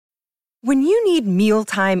When you need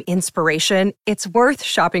mealtime inspiration, it's worth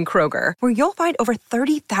shopping Kroger, where you'll find over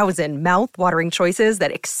 30,000 mouth-watering choices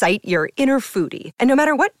that excite your inner foodie. And no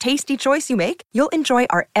matter what tasty choice you make, you'll enjoy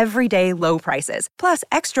our everyday low prices, plus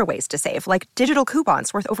extra ways to save, like digital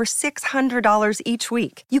coupons worth over $600 each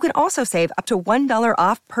week. You can also save up to $1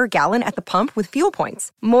 off per gallon at the pump with fuel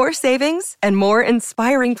points. More savings and more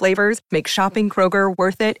inspiring flavors make shopping Kroger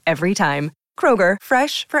worth it every time. Kroger,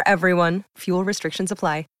 fresh for everyone. Fuel restrictions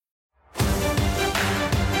apply.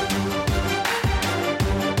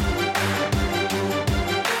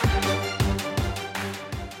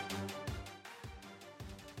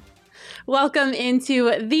 Welcome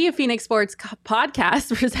into the Phoenix Sports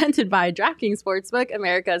Podcast presented by DraftKings Sportsbook,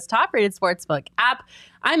 America's top-rated sportsbook app.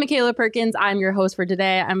 I'm Michaela Perkins. I'm your host for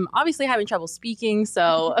today. I'm obviously having trouble speaking,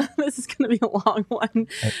 so this is going to be a long one.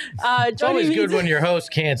 It's always good when your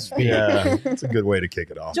host can't speak. Yeah, it's a good way to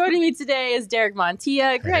kick it off. Joining me today is Derek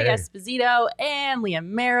Montilla, Greg Esposito, and Liam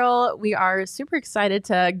Merrill. We are super excited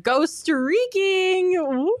to go streaking.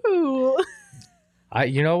 Woo!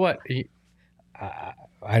 You know what?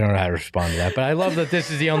 I don't know how to respond to that, but I love that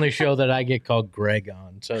this is the only show that I get called Greg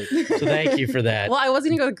on. So thank you for that. Well, I was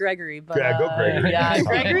going to go with Gregory, but Yeah, go Gregory. yeah,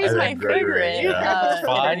 Gregory's my favorite. Yeah. It's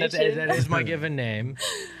fine. That is my given name.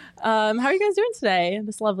 How are you guys doing today?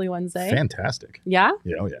 This lovely Wednesday. Fantastic. Yeah?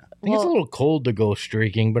 Yeah, oh yeah. I think it's a little cold to go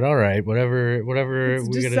streaking, but all right, whatever It's we got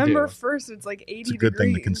to do. December 1st. It's like 80 It's a good thing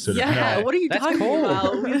to degrees. consider. Yeah. No, What are you that's talking cold.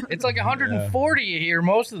 about? It's like 140 here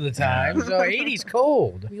most of the time, so 80's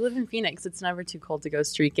cold. We live in Phoenix. It's never too cold to go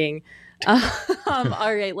streaking. All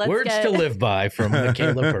right, Words to live by from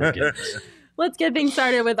Michaela Perkins. Let's get things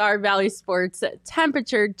started with our Valley Sports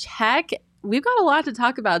temperature check. We've got a lot to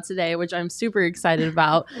talk about today, which I'm super excited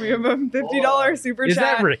about. We have a $50 super Is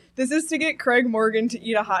chat. that right? This is to get Craig Morgan to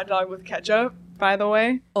eat a hot dog with ketchup, by the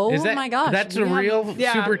way. Oh Is that, my gosh. That's we a have- real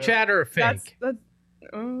Yeah. super chat or a fake? That's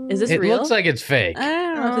Is this It real? looks like it's fake. I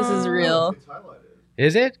don't know if this is real.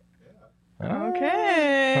 Is it?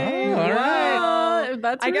 okay. Oh, all right. Well,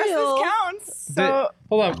 that's I guess real. this counts. So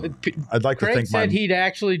Hold on. I'd like to Craig think said he'd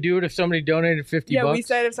actually do it if somebody donated 50 yeah, bucks. we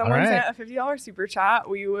said if someone All right. sent a $50 super chat,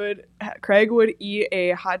 Craig would eat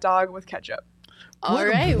a hot dog with ketchup. All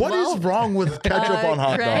right. What well, is wrong with ketchup on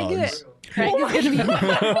hot Craig, dogs? Craig is going to be...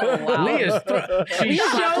 Wow. Leah's she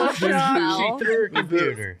Leah's laptop threw just her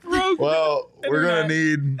computer. Well, we're going to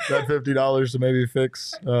need that $50 to maybe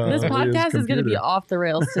fix This Leah's podcast is going to be computer. off the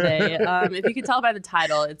rails today. If you can tell by the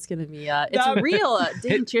title, it's going to be it's That- real.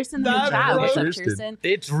 Dang, Cheerston in the that chat. What's up, Cheerston. Cheerston?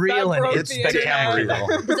 It's real That and broke it's the internet.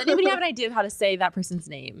 spectacular. Does anybody have an idea of how to say that person's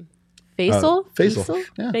name? Faisal? Faisal.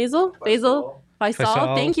 Yeah. Faisal? Faisal? Faisal?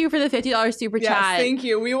 Faisal. Thank you for the $50 super Yes, chat. thank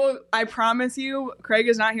you. We will. I promise you, Craig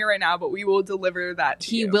is not here right now, but we will deliver that to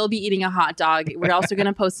He you. will be eating a hot dog. We're also going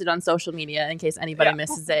to post it on social media in case anybody Yeah,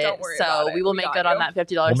 misses it. don't worry about So it. we will We make got good on you. that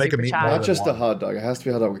 $50 We'll make a super meatball. chat. Not just a hot dog. It has to be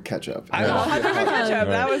a hot dog with ketchup. I Oh, hot dog with ketchup.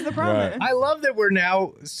 That was the promise. I love that we're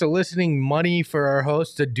now soliciting money for our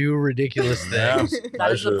hosts to do ridiculous things.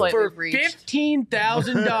 That is the point For we've reached.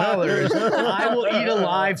 $15,000, I will eat a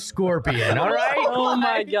live scorpion. All right. Oh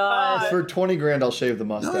my God. For 20 grand, I'll shave the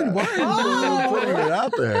mustache. Why are you putting it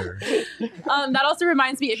out there? That also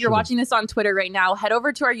reminds me, if you're watching this on Twitter right now, head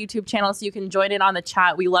over to our YouTube channel so you can join in on the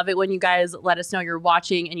chat. We love it when you guys let us know you're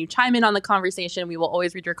watching and you chime in on the conversation. We will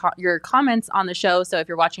always read your comments on the show. So if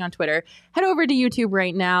you're watching on Twitter, head over to YouTube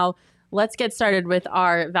right now. Let's get started with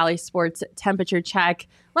our Valley Sports temperature check.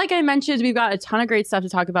 Like I mentioned, we've got a ton of great stuff to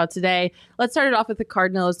talk about today. Let's start it off with the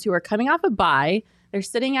Cardinals, who are coming off a bye. They're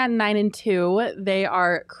sitting at 9-2. They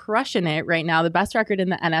are crushing it right now, the best record in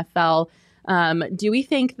the NFL. Do we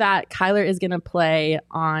think that Kyler is going to play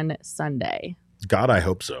on Sunday? God, I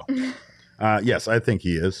hope so. Yes, I think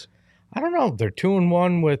he is. I don't know. They're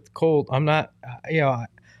 2-1 with Colt. I'm not,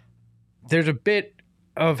 there's a bit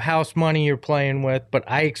of house money you're playing with, but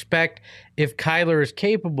I expect if Kyler is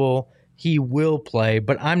capable, he will play.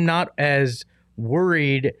 But I'm not as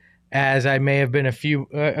worried as I may have been a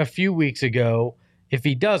few weeks ago. If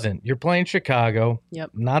he doesn't, you're playing Chicago.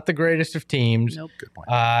 Yep. Not the greatest of teams. Nope. Good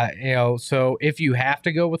point. So if you have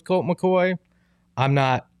to go with Colt McCoy, I'm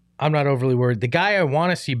not overly worried. The guy I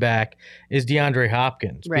want to see back is DeAndre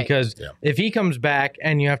Hopkins, Right. because Yeah. if he comes back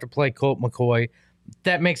and you have to play Colt McCoy,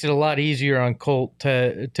 that makes it a lot easier on Colt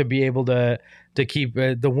to be able to keep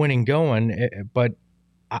the winning going. But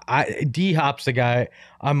D-Hop's the guy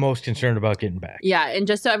I'm most concerned about getting back. Yeah, and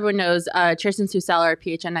just so everyone knows, Kirsten Susell, our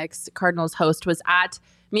PHNX Cardinals host, was at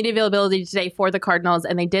media availability today for the Cardinals,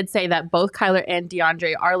 and they did say that both Kyler and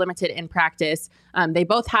DeAndre are limited in practice. They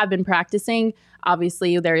both have been practicing.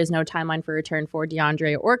 Obviously, there is no timeline for return for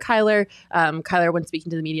DeAndre or Kyler. Kyler, when speaking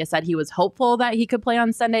to the media, said he was hopeful that he could play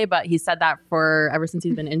on Sunday, but he said that for ever since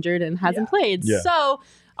he's been injured and hasn't played. Yeah. So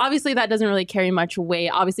obviously, that doesn't really carry much weight.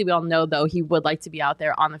 Obviously, we all know, though, he would like to be out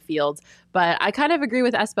there on the field. But I kind of agree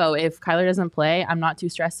with Espo. If Kyler doesn't play, I'm not too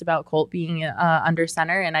stressed about Colt being under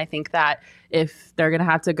center. And I think that if they're going to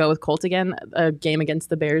have to go with Colt again, a game against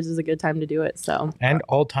the Bears is a good time to do it. So, And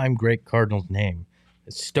all-time great Cardinals name.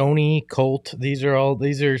 Stoney, Colt. These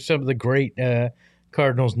are some of the great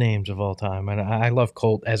Cardinals names of all time. And I love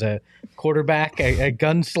Colt as a quarterback, a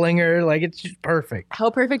gunslinger. Like, it's just perfect. How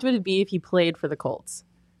perfect would it be if he played for the Colts?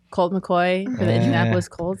 Colt McCoy for the Indianapolis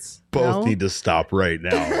Colts? Both No? need to stop right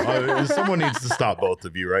now. Someone needs to stop both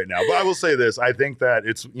of you right now. But I will say this. I think that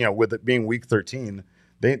it's, with it being week 13,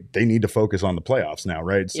 they need to focus on the playoffs now,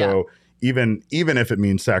 right? So even if it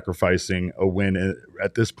means sacrificing a win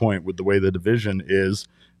at this point with the way the division is,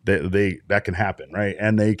 that can happen, right?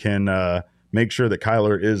 And they can make sure that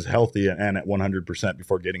Kyler is healthy and at 100%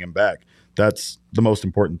 before getting him back. That's the most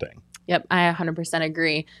important thing. Yep, I 100%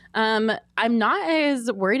 agree. I'm not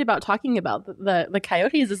as worried about talking about the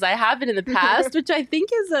Coyotes as I have been in the past, which I think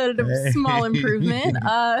is a small improvement.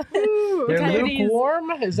 They're Coyotes,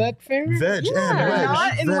 lukewarm? Is that fair? Veg Yeah. and wedge.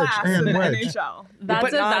 Not in Veg last in and the wedge. NHL.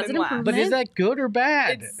 that's Not an in last. improvement. But is that good or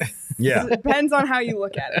bad? Yeah. It depends on how you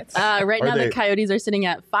look at it. Right Are now, they- the Coyotes are sitting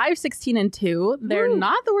at 5-16-2. They're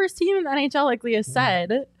not the worst team in the NHL, like Leah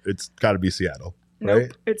said. It's got to be Seattle, Nope,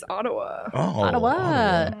 right? it's Ottawa. Oh,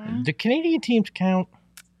 Ottawa. Do Canadian teams count?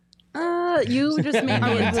 You just made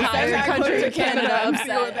the entire Send country that of Canada and see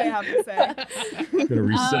what they upset. have to say. I'm gonna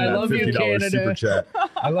resend I that love you, $50 Canada. super chat.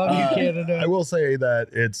 I love you, Canada. I will say that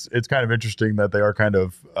it's kind of interesting that they are kind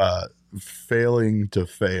of failing to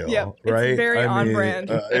fail. Yeah, right. it's very I on mean, brand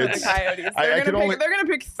with the it's- Coyotes. I They're can gonna only- pick. They're gonna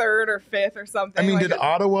pick third or fifth or something. I mean, Like, did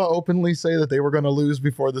Ottawa openly say that they were going to lose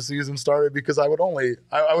before the season started? Because I would only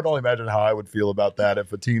imagine how I would feel about that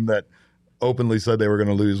if a team that openly said they were going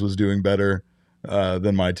to lose was doing better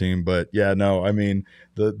than my team. But yeah, no, I mean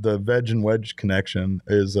the veg and wedge connection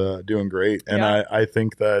is doing great, and Yeah. I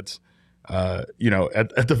think that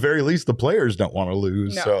at the very least the players don't want to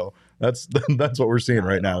lose. No. So that's what we're seeing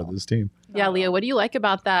right now with this team. Yeah, Leah, what do you like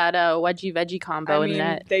about that wedgie-veggie combo I in mean,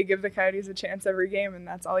 net? they give the Coyotes a chance every game, and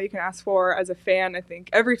that's all you can ask for as a fan. I think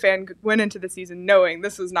every fan went into the season knowing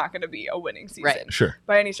this was not going to be a winning season Right. Sure.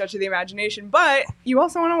 by any stretch of the imagination. But you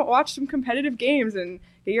also want to watch some competitive games and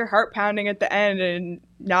get your heart pounding at the end and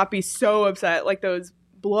not be so upset like those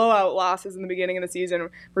blowout losses in the beginning of the season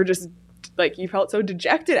were just like you felt so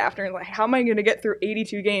dejected after and like how am I going to get through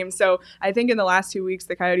 82 games? So I think in the last 2 weeks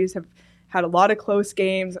the Coyotes have had a lot of close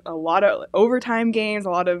games, a lot of overtime games, a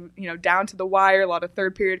lot of, down to the wire, a lot of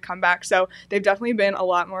third period comebacks. So they've definitely been a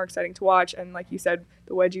lot more exciting to watch. And like you said,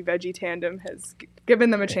 the wedgie-veggie tandem has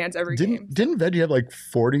given them a chance every game. Didn't Veggie have like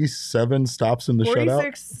 47 stops in the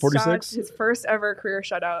shutout? 46 shots, his first ever career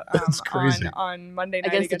shutout That's crazy. on Monday night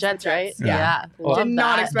Against the Jets, right? Yeah. Love Did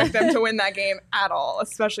not that. expect them to win that game at all,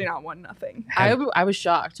 especially not 1-0. I was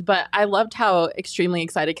shocked, but I loved how extremely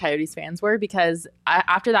excited Coyotes fans were because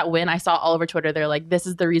after that win, I saw all over Twitter, they're like, this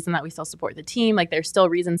is the reason that we still support the team. Like, there's still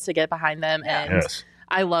reasons to get behind them. And Yes.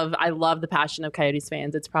 I love the passion of Coyotes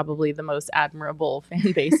fans. It's probably the most admirable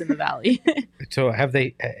fan base in the Valley. So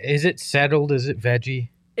is it settled? Is it veggie?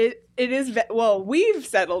 It is, we've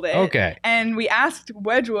settled it. Okay. And we asked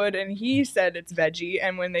Wedgwood, and he said it's veggie.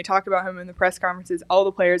 And when they talk about him in the press conferences, all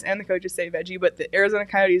the players and the coaches say veggie, but the Arizona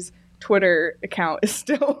Coyotes Twitter account is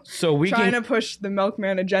still So we trying can to push the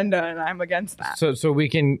milkman agenda, and I'm against that. so we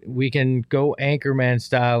can go Anchorman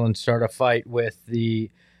style and start a fight with the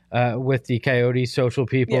Coyotes social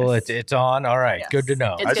people. Yes. It's on. All right, Yes. good to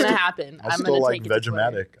know. It's I going to still- happen. I I'm still going to like take it to Twitter.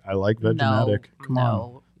 Vegematic. I like Vegematic. Come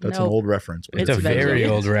on. That's an old reference. but It's a It's very veggie.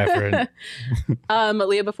 old reference.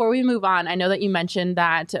 Leah, before we move on, I know that you mentioned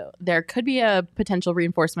that there could be a potential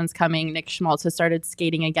reinforcements coming. Nick Schmaltz has started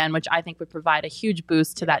skating again, which I think would provide a huge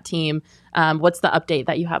boost to that team. What's the update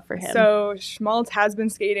that you have for him? So Schmaltz has been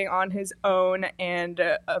skating on his own, and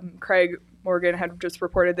Craig Morgan had just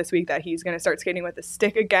reported this week that he's going to start skating with a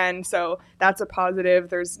stick again. So that's a positive.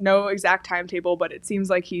 There's no exact timetable, but it seems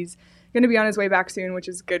like he's going to be on his way back soon, which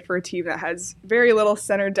is good for a team that has very little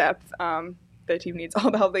center depth. The team needs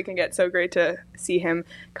all the help they can get. So great to see him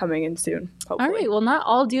coming in soon. Hopefully. All right. Well, not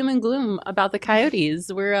all doom and gloom about the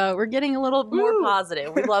Coyotes. We're getting a little more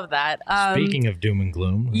positive. We love that. Speaking of doom and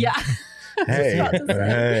gloom, Yeah. Hey, about to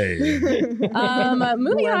say. Moving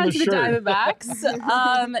Wearing on the to the shirt.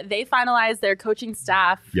 Diamondbacks, they finalized their coaching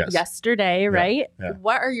staff yesterday, right? Yeah.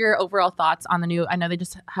 What are your overall thoughts on the new? I know they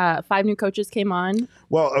just 5 new coaches came on.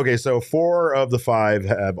 Well, okay, so 4 of the 5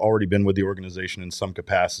 have already been with the organization in some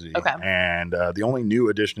capacity. Okay. And the only new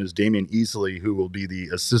addition is Damian Easley, who will be the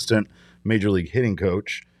assistant Major League hitting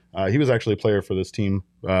coach. He was actually a player for this team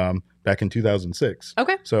back in 2006.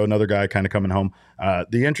 Okay. So another guy kind of coming home.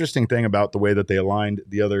 The interesting thing about the way that they aligned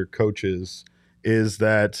the other coaches is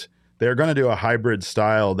that they're going to do a hybrid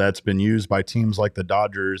style that's been used by teams like the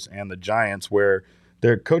Dodgers and the Giants, where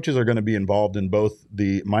their coaches are going to be involved in both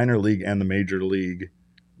the minor league and the major league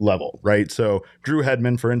level, right? So Drew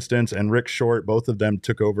Hedman, for instance, and Rick Short, both of them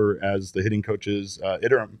took over as the hitting coaches,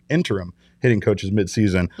 interim hitting coaches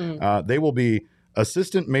midseason. They will be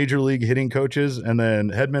assistant major league hitting coaches, and then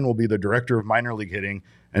Hedman will be the director of minor league hitting,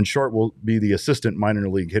 and Short will be the assistant minor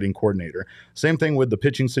league hitting coordinator. Same thing with the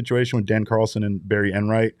pitching situation with Dan Carlson and Barry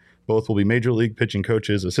Enright. Both will be major league pitching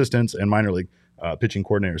coaches, assistants, and minor league pitching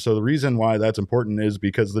coordinator. So the reason why that's important is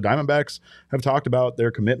because the Diamondbacks have talked about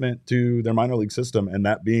their commitment to their minor league system and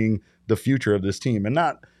that being the future of this team, and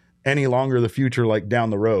not any longer the future like down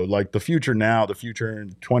the road, like the future now, the future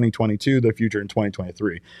in 2022, the future in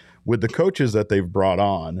 2023. With the coaches that they've brought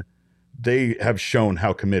on, they have shown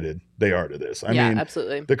how committed they are to this. I mean,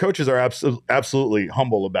 absolutely. The coaches are absolutely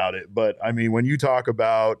humble about it. But I mean, when you talk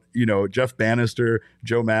about, Jeff Bannister,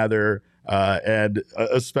 Joe Mather, and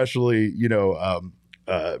especially,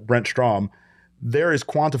 Brent Strom, there is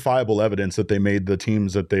quantifiable evidence that they made the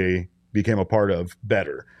teams that they became a part of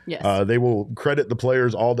better. Yes. They will credit the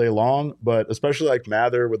players all day long, but especially like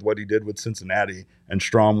Mather with what he did with Cincinnati and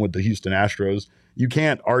Strom with the Houston Astros, you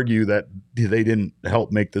can't argue that they didn't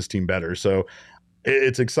help make this team better. So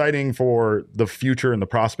it's exciting for the future and the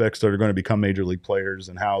prospects that are going to become major league players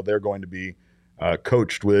and how they're going to be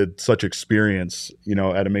coached with such experience,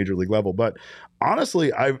 at a major league level. But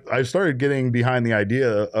honestly, I've started getting behind the idea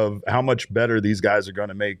of how much better these guys are going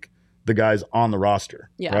to make the guys on the roster,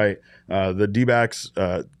 right? The D-backs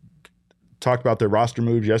talked about their roster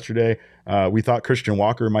moves yesterday. We thought Christian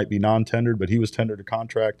Walker might be non-tendered, but he was tendered a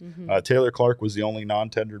contract. Taylor Clark was the only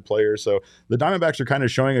non-tendered player. So the Diamondbacks are kind of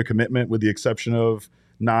showing a commitment, with the exception of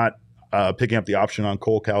not picking up the option on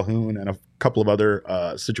Cole Calhoun and a couple of other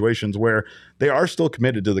situations where they are still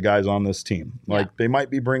committed to the guys on this team. Like they might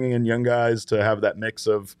be bringing in young guys to have that mix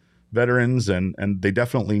of veterans, and they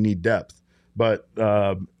definitely need depth. But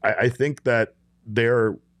I think that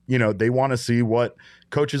they want to see what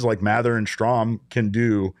coaches like Mather and Strom can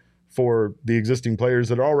do for the existing players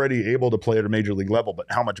that are already able to play at a major league level, but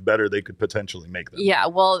how much better they could potentially make them. Yeah,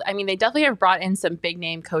 well, I mean, they definitely have brought in some big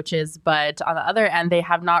name coaches, but on the other end, they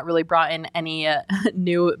have not really brought in any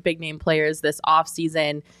new big name players this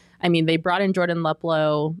offseason. I mean, they brought in Jordan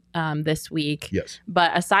Luplow this week. Yes.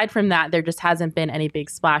 But aside from that, there just hasn't been any big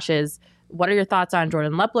splashes. What are your thoughts on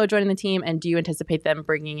Jordan Luplow joining the team, and do you anticipate them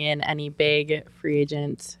bringing in any big free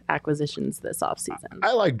agent acquisitions this offseason?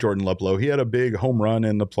 I like Jordan Luplow. He had a big home run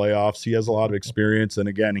in the playoffs. He has a lot of experience, and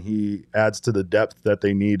again, he adds to the depth that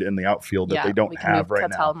they need in the outfield that they don't have right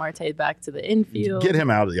now. Ketel Marte back to the infield. Get him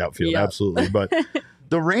out of the outfield, absolutely. But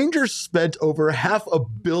the Rangers spent over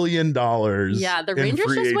 $500 million. Yeah, the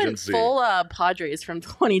Rangers just went full Padres from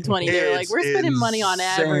 2020. They're like, we're spending money on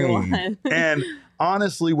everyone. And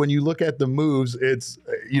honestly, when you look at the moves, it's,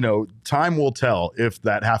 time will tell if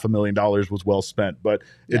that $500,000 was well spent. But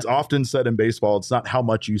it's often said in baseball, it's not how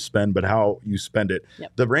much you spend, but how you spend it.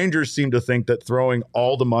 The Rangers seem to think that throwing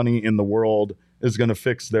all the money in the world is going to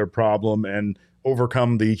fix their problem and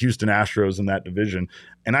overcome the Houston Astros in that division.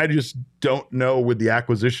 And I just don't know with the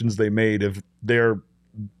acquisitions they made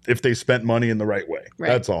if they spent money in the right way. Right.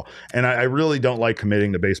 That's all. And I really don't like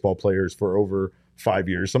committing to baseball players for over 5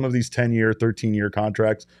 years. Some of these 10-year, 13-year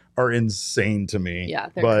contracts are insane to me. Yeah,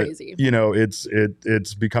 they're crazy.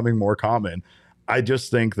 It's becoming more common. I just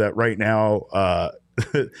think that right now,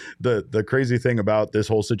 the crazy thing about this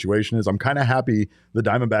whole situation is I'm kind of happy the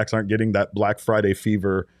Diamondbacks aren't getting that Black Friday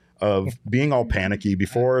fever of being all panicky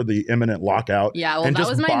before the imminent lockout. Yeah, well, and that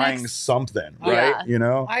just was my buying next... something, right?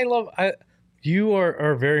 Yeah. You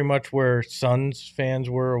are very much where Suns fans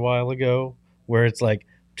were a while ago, where it's like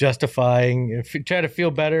justifying, if you try to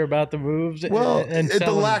feel better about the moves. Well, and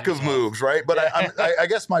the lack of moves, right? But I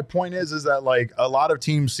guess my point is that like a lot of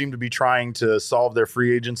teams seem to be trying to solve their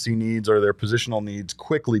free agency needs or their positional needs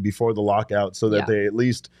quickly before the lockout, so that they at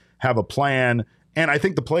least have a plan. And I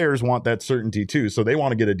think the players want that certainty too, so they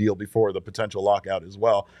want to get a deal before the potential lockout as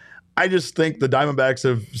well. I just think the Diamondbacks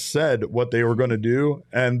have said what they were going to do,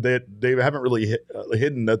 and that they haven't really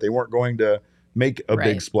hidden that they weren't going to make a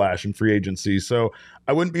big splash in free agency. So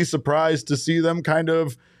I wouldn't be surprised to see them kind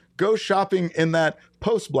of go shopping in that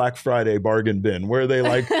post Black Friday bargain bin where they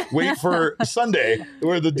like wait for Sunday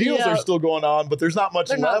where the deals are still going on, but there's not much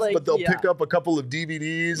left, but they'll pick up a couple of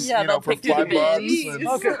DVDs, for $5.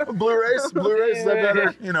 Okay. Blu-rays, is that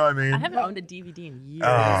better? You know what I mean? I haven't owned a DVD in years.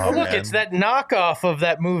 Oh, look, it's that knockoff of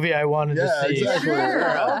that movie I wanted to see. Exactly.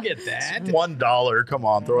 Sure, I'll get that. $1. Come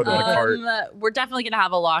on, throw it in the cart. We're definitely going to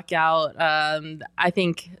have a lockout. I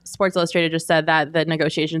think Sports Illustrated just said that the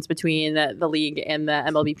negotiations between the league and the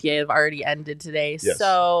MLBPA have already ended today. Yes.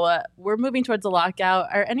 So we're moving towards a lockout.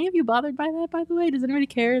 Are any of you bothered by that, by the way? Does anybody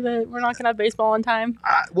care that we're not going to have baseball on time?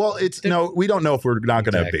 We don't know if we're not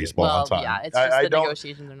going to have baseball on time. Yeah, it's just the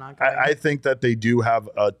negotiations are not going. I think that they do have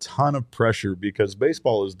a ton of pressure because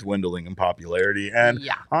baseball is dwindling in popularity. And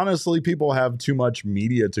honestly, people have too much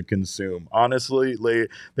media to consume. Honestly, they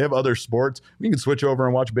have other sports. We can switch over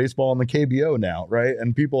and watch baseball on the KBO now, right?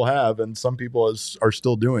 And people have, and some people are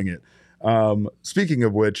still doing it. Speaking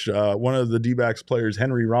of which, one of the D-backs players,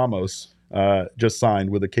 Henry Ramos, just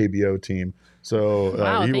signed with a KBO team. So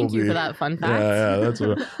wow, he thank will you be, for that fun fact. Yeah, that's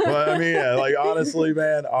what. But I mean, honestly,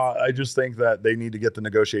 man, I just think that they need to get the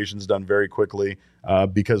negotiations done very quickly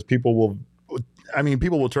because people will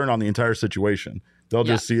turn on the entire situation. They'll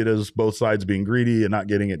just see it as both sides being greedy and not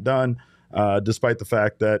getting it done, despite the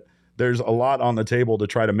fact that there's a lot on the table to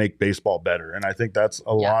try to make baseball better. And I think that's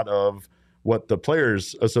a lot of what the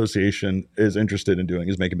Players Association is interested in doing,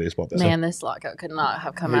 is making baseball better. Man, this lockout could not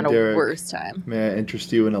have come at a worse time. May I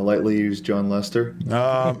interest you in a lightly used John Lester?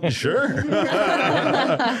 Sure.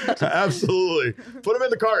 Absolutely. Put him in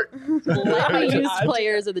the cart. Lightly used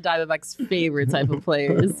players are the Diamondbacks' favorite type of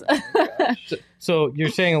players. So you're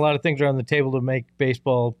saying a lot of things are on the table to make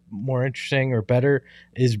baseball more interesting or better.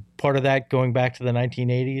 Is part of that going back to the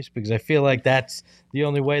 1980s? Because I feel like that's the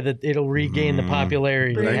only way that it'll regain the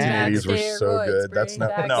popularity. The 1980s were so good.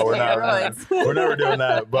 We're never doing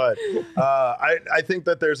that. But I think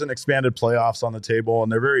that there's an expanded playoffs on the table,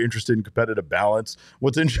 and they're very interested in competitive balance.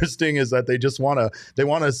 What's interesting is that they just want to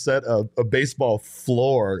set a baseball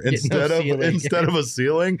floor instead of a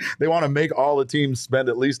ceiling. They want to make all the teams spend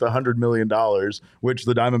at least $100 million, which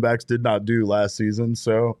the Diamondbacks did not do last season.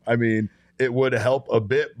 So, I mean, it would help a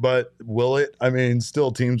bit, but will it? I mean,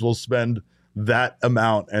 still teams will spend that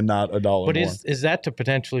amount and not $1 more. But is that to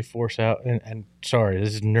potentially force out, and sorry,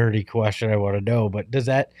 this is a nerdy question I want to know, but does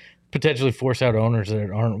that potentially force out owners that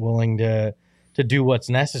aren't willing to do what's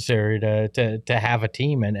necessary to have a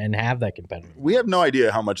team and have that competitive? We have no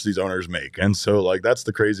idea how much these owners make. And so that's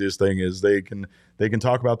the craziest thing is they can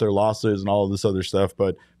talk about their losses and all of this other stuff,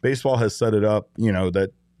 but baseball has set it up,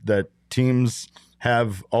 that teams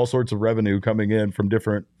have all sorts of revenue coming in from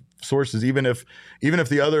different sources, even if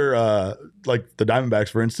the other like the Diamondbacks,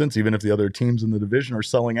 for instance, even if the other teams in the division are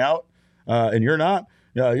selling out and you're not,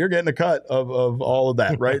 you're getting a cut of all of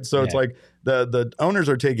that, right? So it's like the owners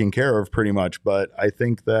are taken care of pretty much, but I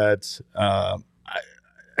think that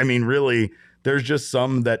I mean, really, there's just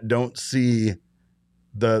some that don't see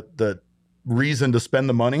the reason to spend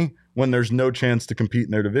the money when there's no chance to compete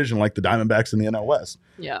in their division, like the Diamondbacks in the NL West.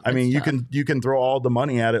 Yeah, I mean, you can throw all the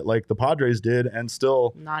money at it like the Padres did and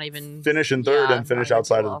still not even finish in third and finish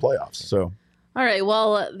outside of the playoffs. So. All right,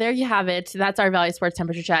 well, there you have it. That's our Valley Sports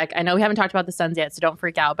temperature check. I know we haven't talked about the Suns yet, so don't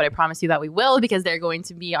freak out, but I promise you that we will because they're going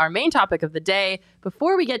to be our main topic of the day.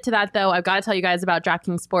 Before we get to that, though, I've got to tell you guys about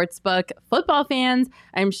DraftKings Sportsbook. Football fans,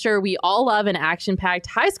 I'm sure we all love an action-packed,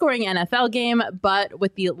 high-scoring NFL game, but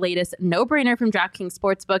with the latest no-brainer from DraftKings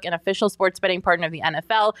Sportsbook, an official sports betting partner of the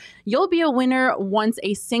NFL, you'll be a winner once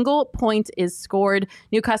a single point is scored.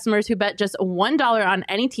 New customers who bet just $1 on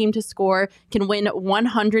any team to score can win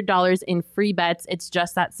 $100 in free bets. It's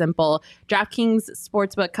just that simple. DraftKings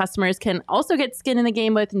Sportsbook customers can also get skin in the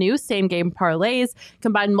game with new same-game parlays.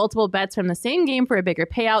 Combine multiple bets from the same game for a bigger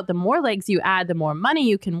payout. The more legs you add, the more money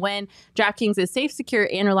you can win. DraftKings is safe, secure,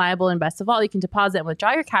 and reliable. And best of all, you can deposit and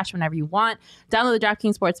withdraw your cash whenever you want. Download the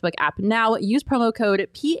DraftKings Sportsbook app now. Use promo code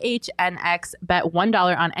PHNX. Bet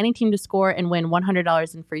 $1 on any team to score and win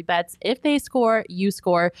 $100 in free bets. If they score, you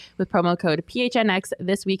score with promo code PHNX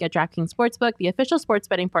this week at DraftKings Sportsbook, the official sports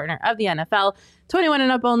betting partner of the NFL. 21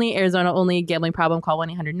 and up only, Arizona only. Gambling problem, call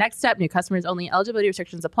 1-800-NEXT-STEP. New customers only. Eligibility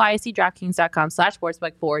restrictions apply. See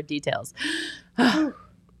DraftKings.com/sportsbook for details. That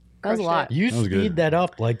was a lot. You speed that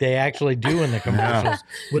up like they actually do in the commercials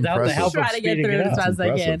without the help of speeding it up. As fast as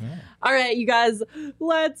I can. Yeah. All right, you guys,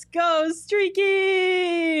 let's go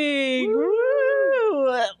streaking.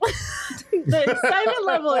 Woo! The excitement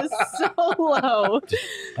level is so low.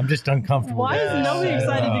 I'm just uncomfortable. Why is nobody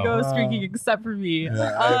excited to go streaking except for me?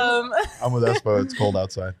 I'm with Espo. It's cold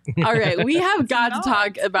outside. All right, we have got to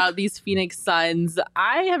talk about these Phoenix Suns.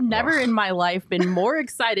 I have never in my life been more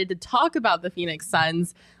excited to talk about the Phoenix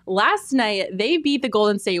Suns. Last night, they beat the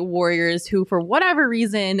Golden State Warriors, who, for whatever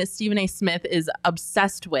reason, Stephen A. Smith is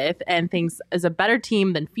obsessed with and thinks is a better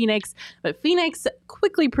team than Phoenix. But Phoenix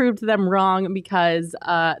quickly proved them wrong because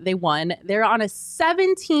they won. They're on a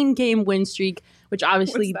 17-game win streak, which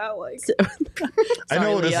obviously... What's that like? I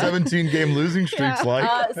know what Leah. a 17-game losing streak's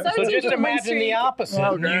like. So just imagine the opposite.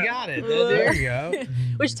 Oh, you got it. There you go.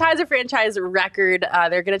 Which ties a franchise record.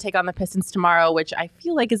 They're going to take on the Pistons tomorrow, which I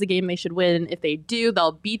feel like is a game they should win. If they do,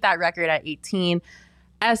 they'll beat that record at 18.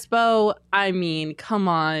 Espo, I mean, come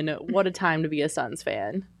on. What a time to be a Suns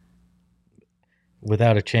fan.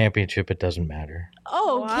 Without a championship, it doesn't matter.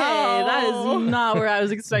 Okay, that is not where I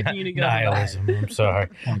was expecting you to go. Nihilism. I'm sorry.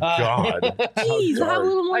 God. Jeez, have a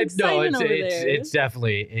little more excitement over there. It's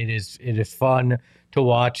definitely it is fun to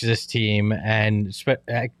watch this team, and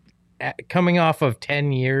coming off of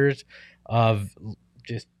 10 years of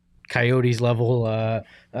just Coyotes level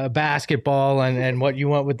basketball and what you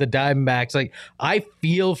want with the Diamondbacks. Like, I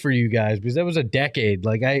feel for you guys because that was a decade.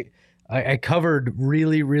 Like I covered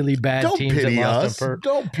really, really bad Don't teams. pity that lost us. their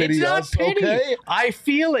Don't pity it's us. Not pity. Okay. I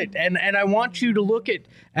feel it, and I want you to look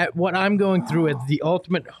at what I'm going through as the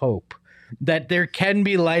ultimate hope that there can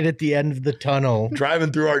be light at the end of the tunnel.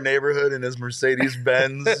 Driving through our neighborhood in his Mercedes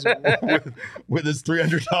Benz with his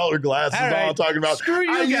 $300 glasses on, talking about, screw you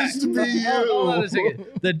I guys. used to be you. Hold on a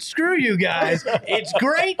second. Screw you guys. It's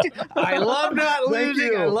great. I love not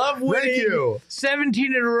losing. I love winning. Thank you. 17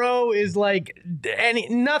 in a row is like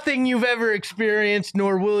nothing you've ever experienced,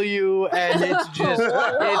 nor will you. And it's just,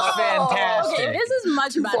 it's fantastic. Okay, this is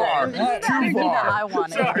much better. far. This is the energy that I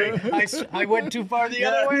wanted. Sorry, I went too far the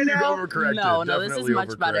other way You've now. overcorrected. No, this is Definitely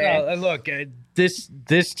much better. overcorrected. Look,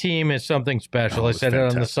 this team is something special. I said it on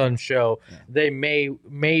the fantastic. Suns show. Yeah. They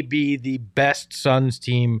may be the best Suns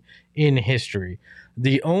team in history.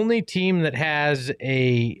 The only team that has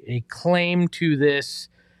a claim to this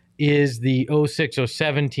is the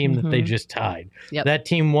 06-07 team that they just tied. Yep. That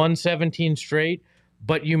team won 17 straight,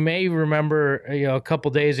 but you may remember a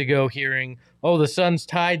couple days ago hearing, the Suns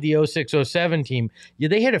tied the 06-07 team. Yeah,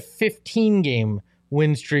 they had a 15-game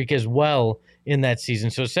win streak as well in that season.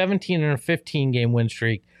 So 17 and a 15-game win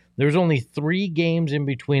streak. There was only 3 games in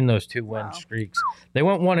between those two win streaks. They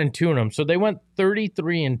went 1-2 in them. So they went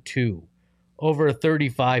 33-2 over a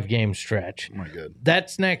 35-game stretch. Oh my God.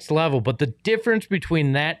 That's next level. But the difference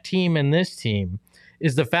between that team and this team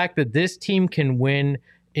is the fact that this team can win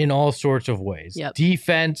in all sorts of ways. Yep.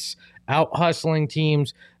 Defense, out-hustling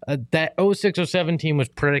teams. That 06-07 team was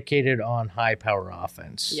predicated on high-power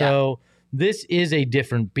offense. Yeah. So this is a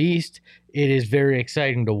different beast. It is very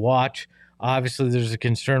exciting to watch. Obviously, there's a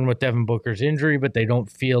concern with Devin Booker's injury, but they don't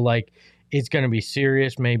feel like it's going to be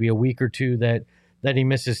serious. Maybe a week or two that he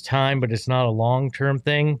misses time, but it's not a long-term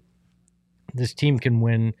thing. This team can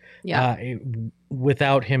win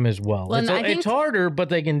without him as well. Well, It's harder, but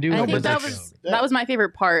they can do it. I think that was my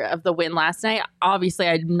favorite part of the win last night. Obviously,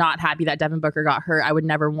 I'm not happy that Devin Booker got hurt. I would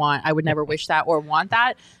never wish that or want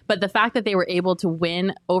that. But the fact that they were able to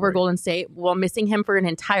win over Golden State while missing him for an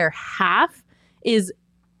entire half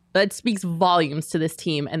that speaks volumes to this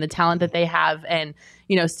team and the talent that they have. And,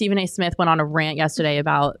 Stephen A. Smith went on a rant yesterday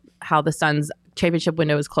about how the Suns championship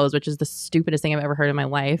window is closed, which is the stupidest thing I've ever heard in my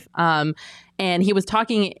life. And he was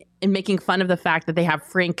talking and making fun of the fact that they have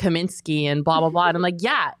Frank Kaminsky and blah, blah, blah. And I'm like,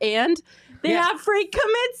 yeah, and they have Frank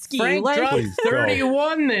Kaminsky. Frank dropped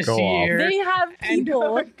 31 this year. They have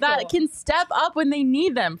people that can step up when they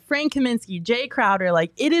need them. Frank Kaminsky, Jay Crowder,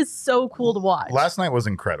 it is so cool to watch. Last night was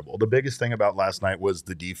incredible. The biggest thing about last night was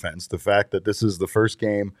the defense. The fact that this is the first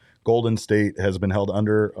game Golden State has been held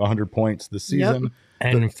under 100 points this season. Yep.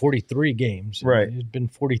 And in 43 games. Right. It's been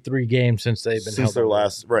 43 games since they've been since their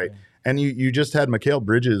last. Right. And you just had Mikal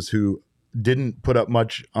Bridges, who didn't put up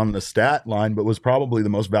much on the stat line, but was probably the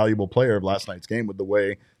most valuable player of last night's game with the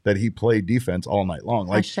way that he played defense all night long.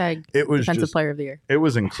 Hashtag it was defensive just, player of the year. It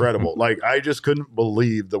was incredible. I just couldn't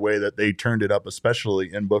believe the way that they turned it up,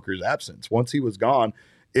 especially in Booker's absence. Once he was gone,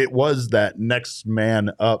 it was that next man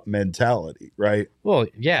up mentality, right? Well,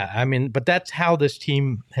 yeah. I mean, but that's how this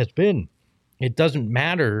team has been. It doesn't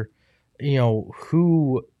matter,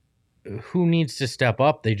 who needs to step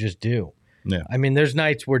up. They just do. Yeah. I mean, there's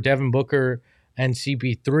nights where Devin Booker and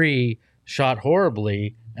CP3 shot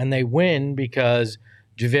horribly, and they win because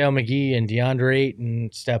JaVale McGee and DeAndre Ayton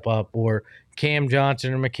step up, or Cam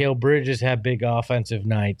Johnson or Mikal Bridges have big offensive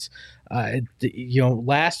nights.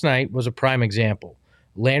 Last night was a prime example.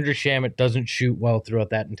 Landry Shamet doesn't shoot well throughout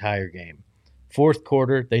that entire game. Fourth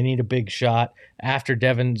quarter, they need a big shot after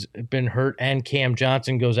Devin's been hurt and Cam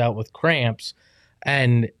Johnson goes out with cramps,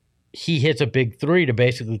 and he hits a big three to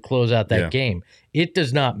basically close out that game. It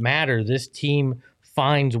does not matter. This team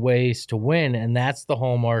finds ways to win, and that's the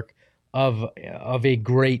hallmark of a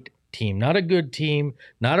great team. Not a good team,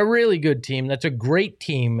 not a really good team. That's a great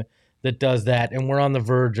team that does that, and we're on the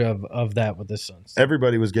verge of that with the Suns.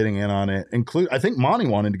 Everybody was getting in on it. I think Monty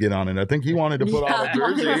wanted to get on it. I think he wanted to put on a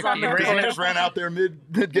jersey. He just ran out there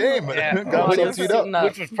mid-game. Got himself teed up.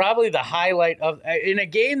 Which was probably the highlight of in a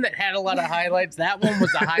game that had a lot of highlights. That one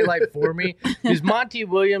was the highlight for me because Monty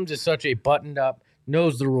Williams is such a buttoned-up,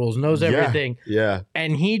 knows the rules, knows everything. Yeah.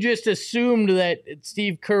 And he just assumed that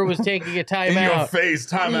Steve Kerr was taking a timeout. In your face,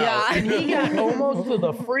 timeout. Yeah. And he got almost to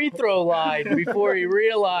the free throw line before he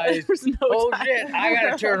realized, shit, I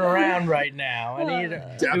got to turn around right now. And he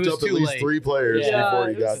tapped up at least 3 players before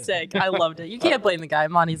he got sick. I loved it. You can't blame the guy.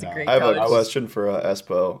 Monty's a great I have coach. a question for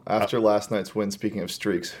Espo. After last night's win, speaking of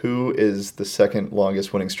streaks, who is the second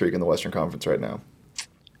longest winning streak in the Western Conference right now?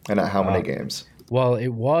 And at how many games? Well, it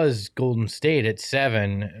was Golden State at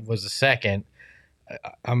 7. It was the second.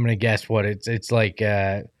 I'm going to guess what it's like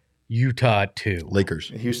Utah at 2. Lakers.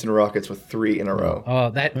 Houston Rockets with 3 in a row. Oh,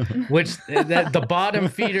 the bottom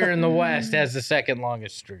feeder in the West has the second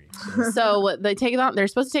longest streak. So they take it on. They're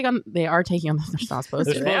supposed to take on. They are taking on. They're not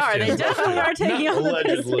supposed to. They are. They definitely are taking on the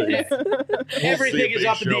Pistons. Everything is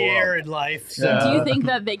up in the air in life. So. Do you think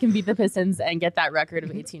that they can beat the Pistons and get that record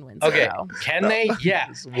of 18 wins? Okay, in a row? can they?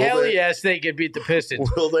 Yes. Hell yes, they can beat the Pistons.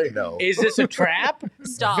 Will they know? Is this a trap?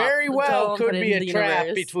 Stop. Very well Don't could put it be in a the trap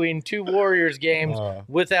universe. between 2 Warriors games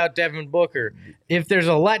without Devin Booker. If there's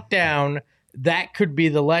a letdown, that could be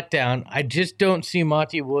the letdown. I just don't see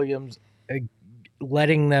Monty Williams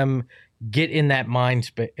letting them get in that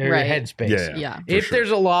headspace. Yeah. If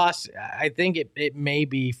there's a loss, I think it may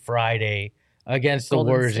be Friday against the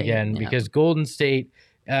Golden Warriors State, again because Golden State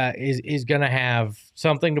is going to have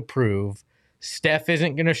something to prove. Steph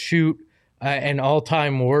isn't going to shoot an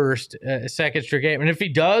all-time worst second straight game. And if he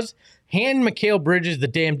does, hand Mikal Bridges the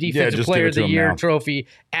damn Defensive Player of the Year trophy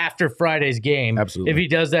after Friday's game. Absolutely. If he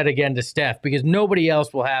does that again to Steph, because nobody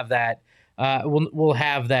else will have that will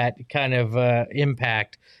have that kind of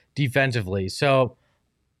impact defensively. So,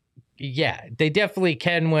 yeah, they definitely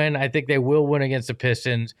can win. I think they will win against the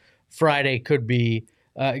Pistons. Friday could be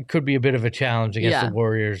a bit of a challenge against the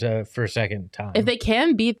Warriors for a second time. If they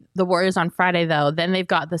can beat the Warriors on Friday, though, then they've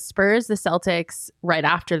got the Spurs, the Celtics right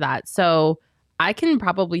after that. So I can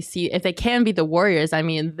probably see if they can beat the Warriors. I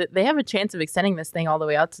mean, they have a chance of extending this thing all the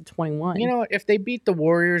way out to 21. You know, if they beat the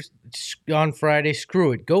Warriors on Friday,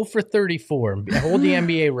 screw it. Go for 34 and hold the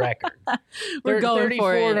NBA record. We're going 34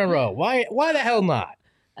 for it. in a row. Why the hell not?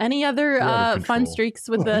 Any other fun streaks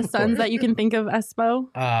with the Suns that you can think of, Espo?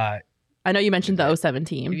 I know you mentioned the 07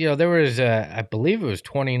 team. You know, there was, I believe it was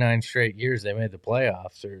 29 straight years they made the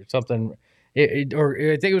playoffs or something. Or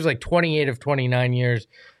I think it was like 28 of 29 years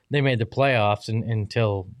they made the playoffs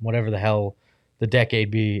until whatever the hell the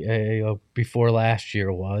decade before last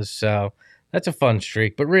year was. So that's a fun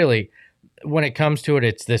streak. But really, when it comes to it,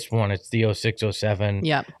 it's this one. It's the 06-07.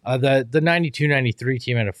 Yeah. The 92-93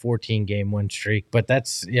 team had a 14-game win streak. But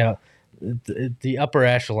that's, the upper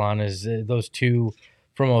echelon is those two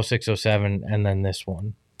from 06-07 and then this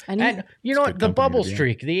one. And you know what? The bubble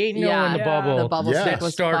streak, the 8-0 in the bubble, that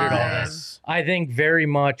started all this, I think very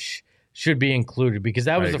much should be included because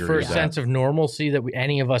that was the first sense of normalcy that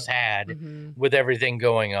any of us had with everything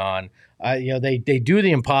going on. They do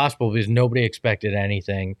the impossible because nobody expected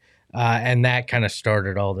anything, and that kind of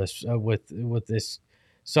started all this with this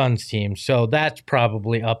Suns team. So that's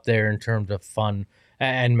probably up there in terms of fun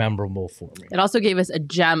and memorable for me. It also gave us a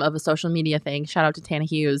gem of a social media thing. Shout out to Tana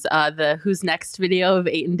Hughes. The Who's Next video of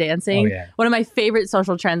Ayton dancing. Oh, yeah. One of my favorite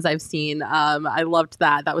social trends I've seen. I loved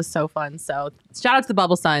that. That was so fun. So shout out to the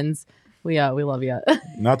Bubble Suns. We love you.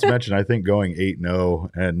 Not to mention, I think going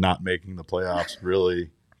 8-0 and not making the playoffs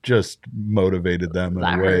really just motivated them in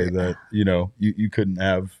a way that, you couldn't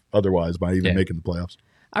have otherwise by even making the playoffs.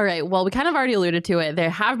 All right. Well, we kind of already alluded to it. There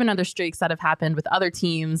have been other streaks that have happened with other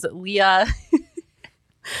teams. Leah,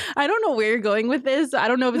 I don't know where you're going with this. I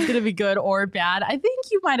don't know if it's going to be good or bad. I think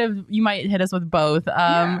you might hit us with both.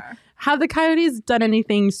 Have the Coyotes done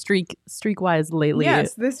anything streak-wise lately?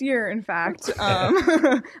 Yes, this year, in fact.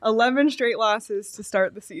 11 straight losses to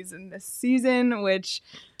start the season this season, which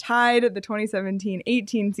tied the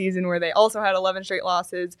 2017-18 season where they also had 11 straight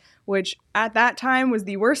losses, which at that time was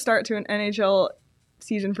the worst start to an NHL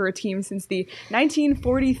season for a team since the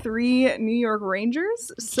 1943 New York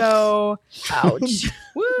Rangers. So, ouch.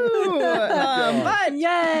 woo! But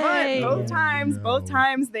Yay! both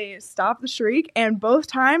times they stopped the streak, and both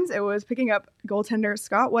times it was picking up goaltender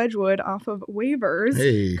Scott Wedgwood off of waivers.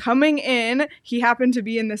 Hey. Coming in, he happened to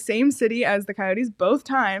be in the same city as the Coyotes both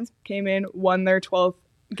times, came in, won their 12th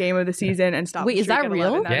game of the season, and stopped Wait, the is streak that at real?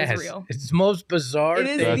 11. That Yes. is real. It's the most bizarre It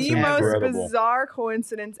is thing the ever. most Incredible. bizarre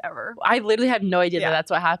coincidence ever. I literally had no idea Yeah. that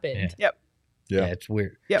that's what happened. Yeah. Yep. Yeah. Yeah, it's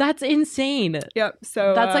weird. Yep. That's insane. Yep.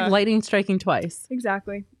 So That's like lightning striking twice.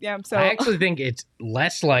 exactly. Yeah. So I actually think it's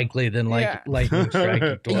less likely than Yeah. lightning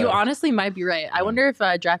striking twice. You honestly might be right. I wonder if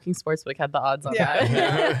DraftKings Sportsbook had the odds on that.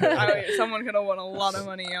 yeah. Someone could have won a lot of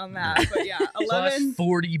money on that. But yeah, Plus 11.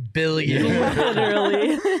 40 billion.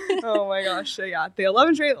 Literally. Oh my gosh. So yeah, the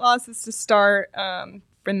 11 straight losses to start.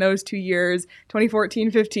 In those 2 years,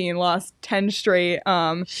 2014-15 lost 10 straight.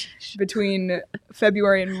 Between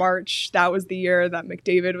February and March, that was the year that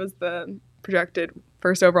McDavid was the projected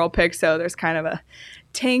first overall pick. So there's kind of a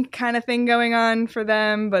tank kind of thing going on for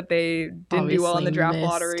them, but they didn't do well in the Obviously draft missed.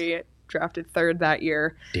 lottery. Drafted third that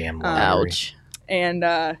year. Damn lottery. Ouch. And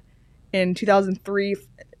in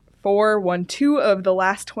 2003-4, won 2 of the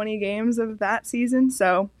last 20 games of that season.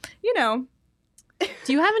 So, you know,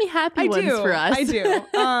 Do you have any happy I ones do. for us? I do.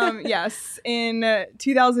 Yes. In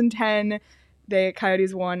 2010, the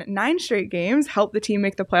Coyotes won 9 straight games, helped the team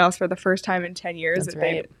make the playoffs for the first time in 10 years. That's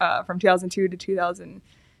They, from 2002 to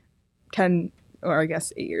 2010, or I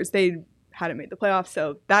guess 8 years, they hadn't made the playoffs.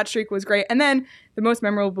 So that streak was great. And then the most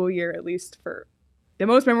memorable year, at least for the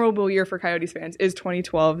most memorable year for Coyotes fans, is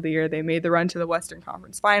 2012, the year they made the run to the Western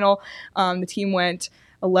Conference Final. The team went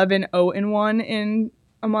 11-0-1 in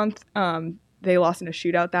a month. They lost in a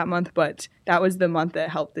shootout that month, but that was the month that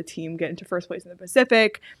helped the team get into first place in the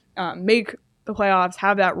Pacific, make the playoffs,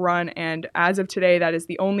 have that run, and as of today, that is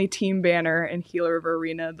the only team banner in Gila River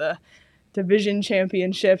Arena, the division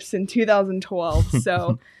championships in 2012.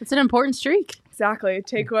 So It's an important streak. exactly,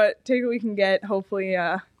 take what we can get. Hopefully,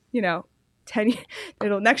 10.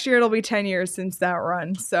 Next year it'll be 10 years since that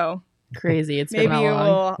run. So Crazy. It's maybe been it that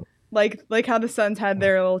long. will. Like how the Suns had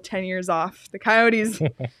their little 10 years off. The Coyotes,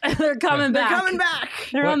 They're coming they're back. coming back.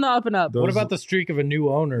 They're on the up and up. What about the streak of a new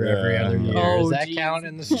owner every Yeah. other year? Oh, Does that geez. count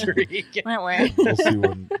in the streak? We'll see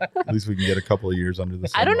when at least we can get a couple of years under the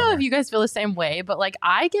sun. I don't know on if you guys feel the same way, but like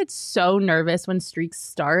I get so nervous when streaks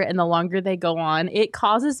start, and the longer they go on, it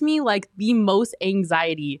causes me like the most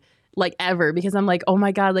anxiety like ever, because I'm like, oh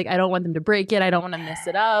my God, like I don't want them to break it. I don't want to mess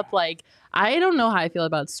it up. Like I don't know how I feel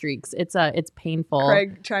about streaks. It's painful.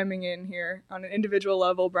 Craig chiming in here on an individual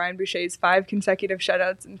level. Brian Boucher's 5 consecutive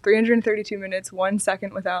shutouts in 332 minutes, 1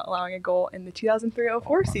 second without allowing a goal in the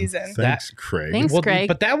 2003-04 season. Thanks, Craig. Thanks, Craig.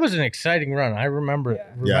 But that was an exciting run. I remember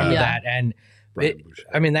Yeah. that. And Brian Boucher.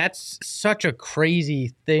 I mean, that's such a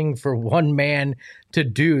crazy thing for one man to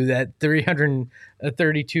do, that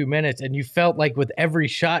 332 minutes. And you felt like with every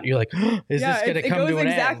shot, you're like, is this going to it come goes to an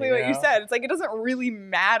exactly end? what you said. It's like it doesn't really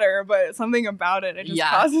matter, but something about it just Yeah.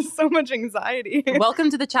 causes so much anxiety. Welcome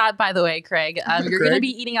to the chat, by the way, Craig. You're going to Craig? be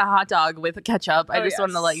eating a hot dog with ketchup. I Oh, just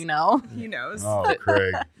wanted to yes. let you know. He knows. Oh,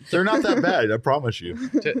 Craig. They're not that bad, I promise you.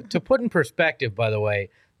 To put in perspective, by the way,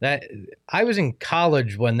 that I was in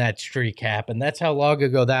college when that streak happened. That's how long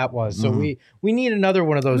ago that was. So we need another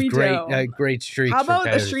one of those We great do. great streaks. How for about the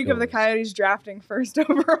Coyotes streak of the fans. Coyotes drafting first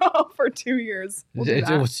overall for 2 years? We'll do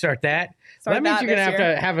We'll that. start that. Start that means that you're gonna this have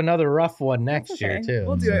year. to have another rough one next That's year okay. too.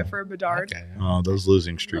 We'll do it for Bedard. Okay. Oh, those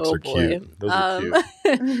losing streaks Oh, are boy. cute. Those are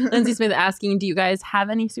cute. Lindsay Smith asking, do you guys have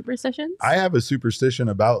any superstitions? I have a superstition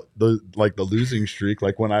about the losing streak,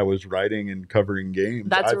 like when I was writing and covering games.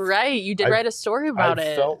 That's I've- right. You did I've- write a story about I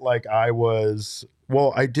it. felt like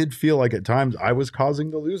I did feel like at times I was causing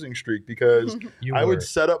the losing streak because You I were. would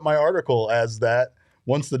set up my article as that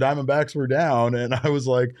once the Diamondbacks were down, and I was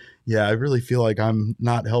like, yeah, I really feel like I'm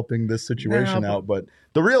not helping this situation out. But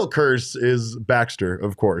the real curse is Baxter,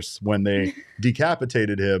 of course, when they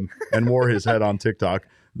decapitated him and wore his head on TikTok.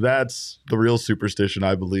 That's the real superstition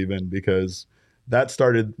I believe in, because that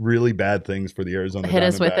started really bad things for the Arizona Hit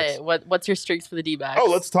us with Diamondbacks. it. What's your streaks for the D-backs? Oh,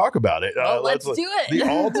 let's talk about it. Let's do it. The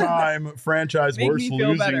all-time franchise Make worst me feel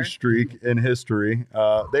losing better. streak in history.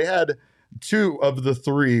 They had 2 of the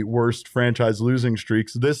 3 worst franchise losing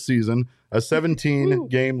streaks this season: a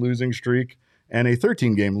 17-game losing streak and a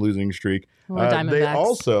 13-game losing streak. Oh, They Diamondbacks.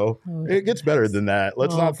 also, it gets better than that.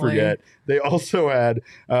 Let's Oh, not boy. forget, they also had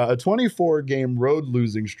a 24-game road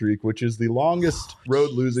losing streak, which is the longest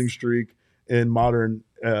road losing streak in modern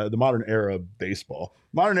the modern era of baseball.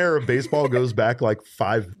 Modern era of baseball goes back like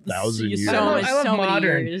 5,000 years. So I love many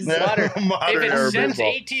modern. years. Modern. Modern If era it's of since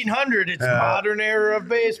baseball. 1800, it's modern era of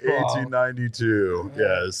baseball. 1892.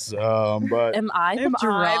 Yes. But Am I the Am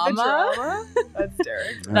drama? I the drama? That's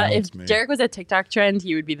Derek. That if That's me. Derek was a TikTok trend,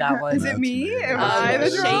 he would be that one. Is it me? Am I the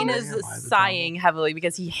Shane drama? is sighing heavily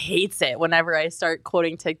because he hates it whenever I start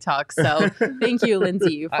quoting TikTok. So thank you,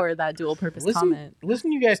 Lindsay, for that dual purpose comment.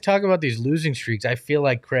 Listen to you guys talk about these losing streaks. I feel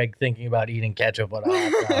like Craig thinking about eating ketchup on a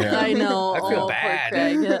hot dog. Yeah. I know. I feel poor bad.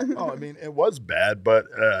 Craig. Oh, I mean, it was bad, but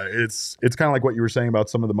it's kind of like what you were saying about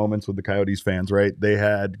some of the moments with the Coyotes fans, right? They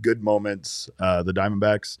had good moments. The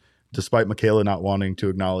Diamondbacks, despite Michaela not wanting to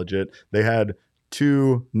acknowledge it, they had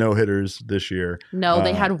 2 no-hitters this year. No,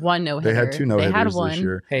 they had one no hitter. They had 2 no-hitters They had this one.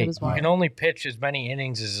 year. Hey, It was you one. can only pitch as many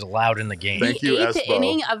innings as is allowed in the game. Thank you, The 8th Espo.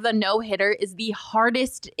 inning of the no hitter is the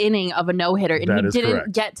hardest inning of a no hitter, and That he is didn't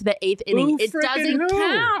correct. get to the 8th inning. Who It freaking doesn't who?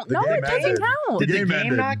 count. The No, game it doesn't ended. count. Did the game game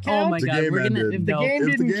ended. not Oh count? my The god, game we're gonna. ended. If the no. game If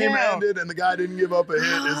the didn't game count. ended and the guy didn't give up a hit,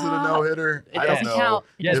 is it a no-hitter? It I don't doesn't know. count.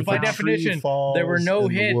 Yes, If by a tree definition, there were falls no in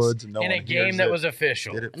the hits woods and no in a one game hears that it, was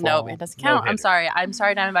official. did it No, fall? it doesn't No count. I'm hitter. sorry. I'm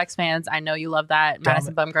sorry, Diamondbacks fans. I know you love that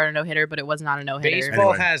Madison Bumgarner no hitter, but it was not a no hitter.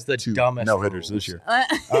 Baseball Anyway, has the 2 dumbest no-hitters rules. this year.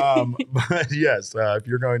 But yes, if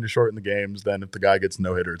you're going to shorten the games, then if the guy gets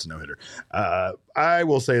no hitter, it's no hitter. I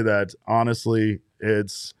will say that honestly,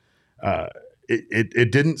 it's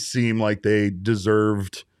it didn't seem like they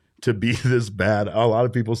deserved to be this bad. A lot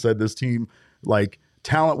of people said this team, like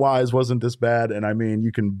talent wise, wasn't this bad. And I mean,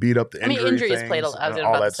 you can beat up the injuries things played a lot. I was and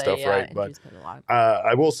about all to that say, stuff, yeah, right? But injuries played a lot.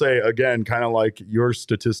 I will say again, kind of like your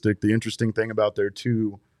statistic, the interesting thing about their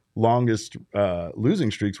 2 longest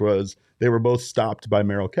losing streaks was they were both stopped by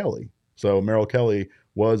Merrill Kelly. So Merrill Kelly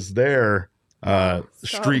was their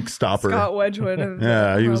streak stopper. Scott Wedgwood. Of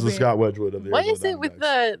Yeah, he was the MLB. Scott Wedgwood of the What Arizona is it with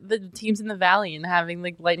Diamondbacks. the teams in the valley and having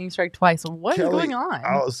like lightning strike twice? What is Kelly- going on?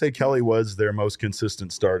 I'll say Kelly was their most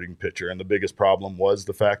consistent starting pitcher, and the biggest problem was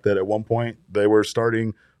the fact that at one point they were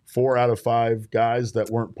starting 4 out of 5 guys that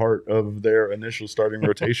weren't part of their initial starting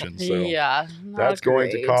rotation. So yeah, not that's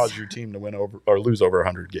going to great. cause your team to win over or lose over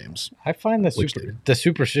 100 games. I find the Which they the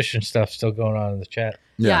superstition stuff still going on in the chat.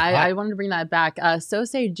 Yeah, I wanted to bring that back.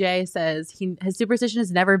 Sosei J says his superstition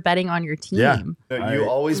is never betting on your team. Yeah. You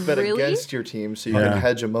always bet Really? against your team so you Yeah. can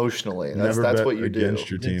hedge emotionally. That's Never bet what you do.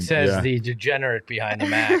 against your team. It says yeah. the degenerate behind the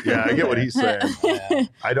Mac. Yeah, I get what he's saying. Yeah.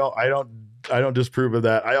 I don't disprove of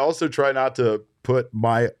that. I also try not to put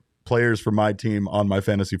my players from my team on my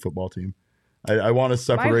fantasy football team. I want to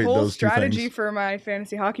separate My whole those two strategy things. for my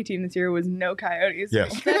fantasy hockey team this year was no Coyotes.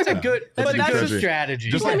 Yes. That's a good. That's But a that's good just-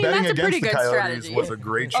 strategy. Just Well, I like mean, betting that's a pretty against the good Coyotes strategy. was a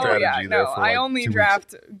great Oh strategy yeah, there no. for I like only 2 weeks.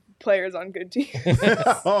 draft players on good teams.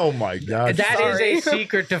 Oh my gosh. That Sorry. is a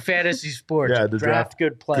secret to fantasy sports. Yeah, to draft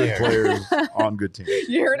good Good players. players on good teams.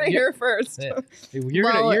 You heard it here first. Yeah. You're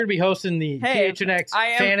Well, gonna be hosting the hey, PHNX I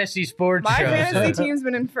am- fantasy sports My show. fantasy so- team's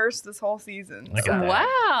been in first this whole season. Look so at that.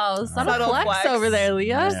 Wow, subtle Subtle flex, flex. over there,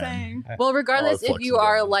 Leah. Just Yeah. saying. Well, regardless Oh, if you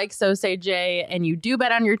are flexible. like Sosei J and you do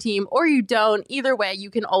bet on your team or you don't, either way,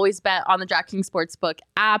 you can always bet on the DraftKings Sportsbook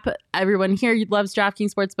app. Everyone here loves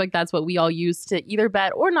DraftKings Sportsbook. That's what we all use to either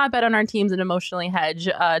bet or not bet on our teams and emotionally hedge,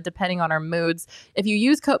 depending on our moods. If you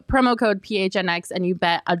use promo code PHNX and you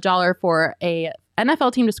bet $1 for a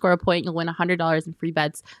NFL team to score a point, you'll win $100 in free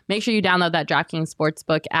bets. Make sure you download that DraftKings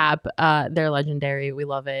Sportsbook app. They're legendary. We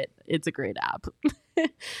love it. It's a great app.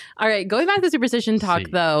 All right, going back to superstition talk,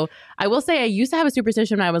 though, I will say I used to have a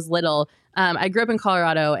superstition when I was little. I grew up in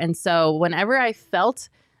Colorado, and so whenever I felt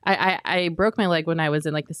I broke my leg when I was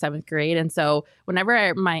in like the 7th grade, and so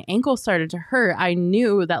whenever my ankle started to hurt, I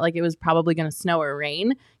knew that like it was probably going to snow or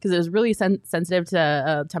rain because it was really sensitive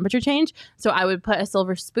to temperature change. So I would put a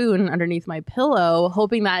silver spoon underneath my pillow,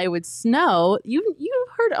 hoping that it would snow. You've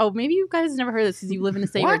heard? Oh, maybe you guys never heard this because you live in a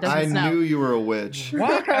state where it I doesn't snow. knew you were a witch.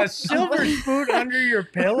 What? A silver spoon under your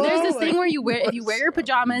pillow? There's this thing where if you wear your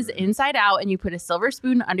pajamas inside out and you put a silver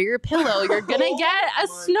spoon under your pillow, you're gonna get a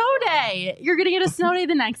snow day. You're gonna get a snow day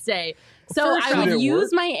the next day. So First, I did would it use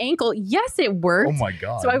work? my ankle. Yes, it worked. Oh my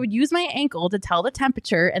god. So I would use my ankle to tell the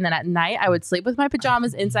temperature, and then at night I would sleep with my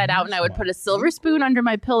pajamas inside out, and I would put a silver spoon under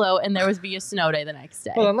my pillow, and there would be a snow day the next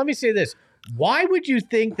day. Hold on, let me say this. Why would you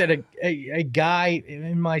think that a guy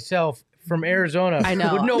and myself from Arizona I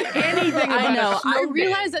know. would know anything about I know. a snow I day.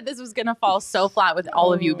 realized that this was gonna fall so flat with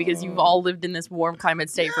all of you because you've all lived in this warm climate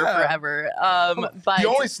state for forever. But The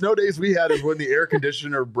only snow days we had is when the air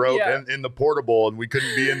conditioner broke in the portable and we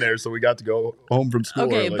couldn't be in there, so we got to go home from school.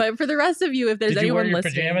 okay, early. but for the rest of you, if there's Did you wear anyone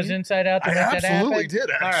your listening, pajamas inside out to I make that absolutely happen? did.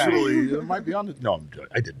 All right. Actually, it might be on the. No,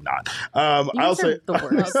 I did not. you I'll guys say are the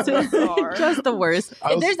worst. Bizarre. Just the worst. I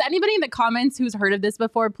If was- there's anybody in the comments who's heard of this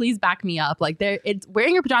before, please back me up. Like, it's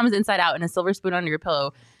wearing your pajamas inside out and a silver spoon under your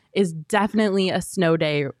pillow is definitely a snow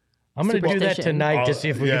day. I'm going to do that Superstition. tonight to see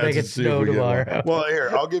if we can make to it see if snow we get one. tomorrow. Well,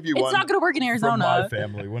 here I'll give you It's one. not going to work in From Arizona. my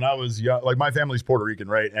family, when I was young, like my family's Puerto Rican,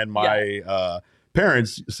 right? And my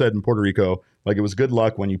parents said in Puerto Rico, like it was good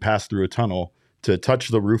luck when you pass through a tunnel to touch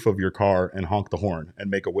the roof of your car and honk the horn and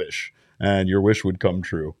make a wish, and your wish would come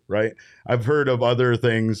true, right? I've heard of other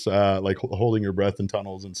things like holding your breath in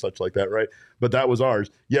tunnels and such like that, right? But that was ours.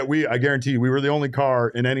 Yet I guarantee we were the only car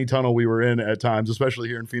in any tunnel we were in at times, especially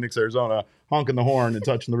here in Phoenix, Arizona, honking the horn and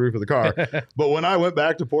touching the roof of the car. But when I went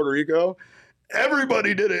back to Puerto Rico,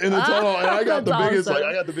 everybody did it in the tunnel, and I got the That's biggest, awesome.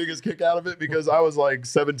 I got the biggest kick out of it because I was like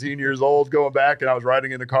 17 years old going back, and I was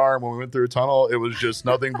riding in the car, and when we went through a tunnel, it was just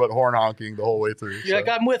nothing but horn honking the whole way through. You're like,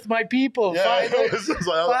 I'm with my people. yeah, Finally. it was just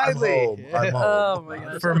like, I'm Finally. home. I'm home. Oh my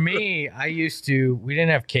gosh. For me, we didn't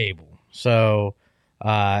have cable. So,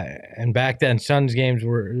 and back then,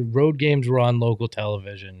 road games were on local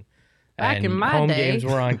television. Back and in my home day. games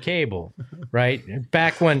were on cable, right?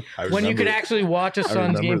 Back when I you could remember- actually watch a I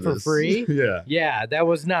Suns remember game for this. free. Yeah. Yeah, that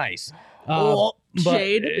was nice. Oh, but,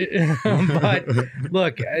 shade. but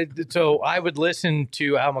look, so I would listen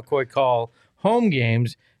to Al McCoy call home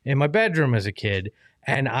games in my bedroom as a kid,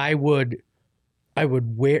 and I would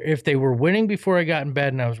wear, if they were winning before I got in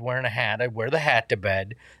bed and I was wearing a hat, I'd wear the hat to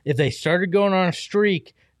bed. If they started going on a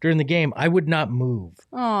streak during the game, I would not move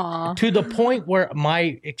Aw. to the point where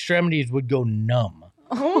my extremities would go numb.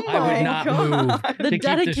 Oh I would my not God. move The to keep the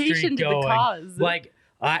dedication streak to the going. cause. Like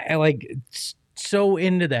I like so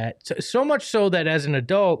into that. So much so that as an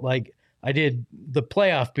adult, like I did the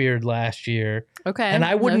playoff beard last year, Okay. and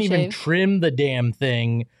I wouldn't no even shave. trim the damn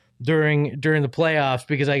thing during the playoffs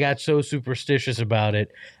because I got so superstitious about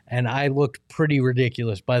it, and I looked pretty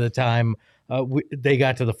ridiculous by the time they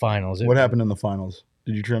got to the finals. What happened in the finals?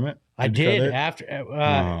 Did you trim it? I you cut did it? after.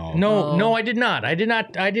 No. No, I did not. I did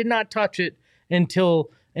not touch it until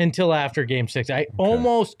after Game 6. I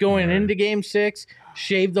almost going All right. into Game 6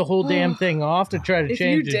 shaved the whole damn thing off to try to If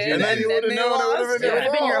change you the did, gym. And then you And would have they known it would lost. have It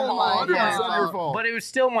would've been your fault. fault. 100% Yeah. your fault. But it was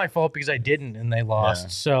still my fault because I didn't and they lost. Yeah.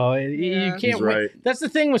 So you Yeah. can't He's win. right. That's the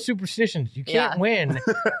thing with superstitions. You can't Yeah. win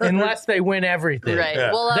unless they win everything. Right.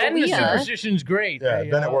 Yeah. Well, Then the Leah, superstition's great. Yeah,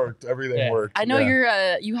 then it worked. Everything Yeah. worked. I know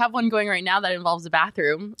Yeah. you have one going right now that involves a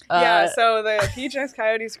bathroom. Yeah, so the PHNX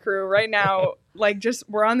Coyotes crew right now, like, just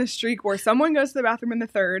we're on the streak where someone goes to the bathroom in the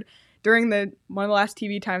third during one of the last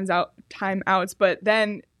TV timeouts, but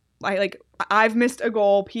then I've missed a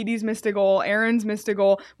goal, PD's missed a goal, Aaron's missed a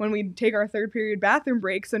goal when we take our third period bathroom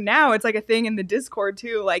break. So now it's like a thing in the Discord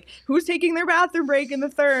too, like who's taking their bathroom break in the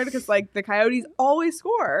third because like the Coyotes always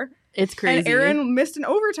score. It's crazy. And Aaron missed an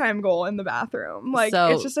overtime goal in the bathroom. Like So-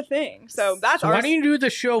 it's just a thing. So that's So our why don't you do the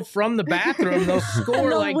show from the bathroom? They'll score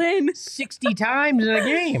They'll like win. 60 times in a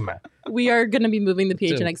game. We are going to be moving the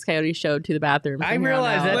PHNX Coyote show to the bathroom. I from here on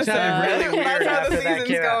realized out. that sounded really weird That's how after the that season's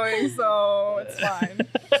came out. going, so it's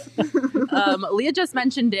fine. Leah just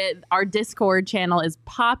mentioned it. Our Discord channel is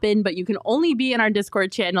poppin', but you can only be in our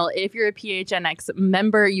Discord channel if you're a PHNX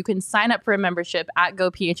member. You can sign up for a membership at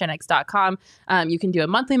gophnx.com. You can do a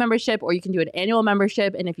monthly membership or you can do an annual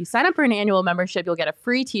membership. And if you sign up for an annual membership, you'll get a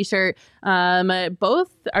free t-shirt. Both.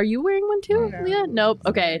 Are you wearing one too, No. Leah? Nope.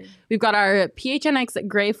 Okay. We've got our PHNX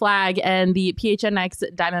gray flag and the PHNX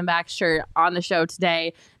Diamondback shirt on the show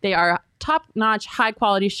today. They are top-notch,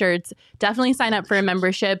 high-quality shirts. Definitely sign up for a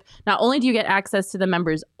membership. Not only do you get access to the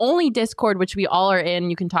members-only Discord, which we all are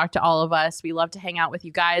in, you can talk to all of us. We love to hang out with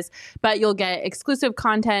you guys. But you'll get exclusive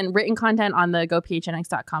content, written content on the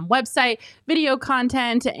gophnx.com website, video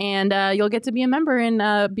content, and you'll get to be a member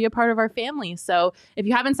and be a part of our family. So if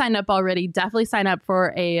you haven't signed up already, definitely sign up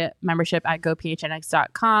for a membership at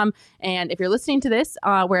gophnx.com. And if you're listening to this,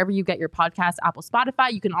 wherever you get your podcast, Apple,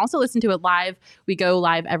 Spotify, you can also listen to it live. We go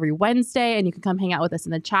live every Wednesday, and you can come hang out with us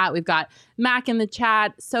in the chat. We've got Mac in the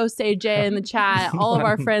chat, So Say Jay in the chat. All of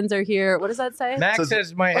our friends are here. What does that say? Max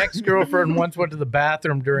says my ex-girlfriend once went to the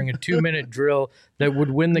bathroom during a 2-minute drill that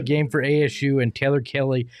would win the game for ASU, and Taylor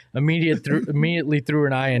Kelly immediately threw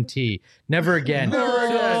an INT. Never again. Never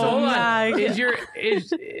again. So hold on.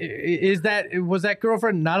 Oh Was that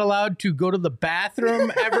girlfriend not allowed to go to the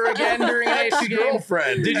bathroom ever again during an ASU game?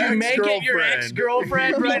 Ex-girlfriend. Did you make it your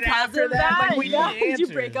ex-girlfriend right after that? Like, we need Did you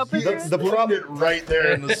answers. break up with her? The problem right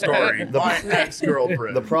there in the story. My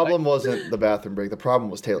ex-girlfriend. The problem wasn't the bathroom break. The problem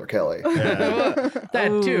was Taylor Kelly.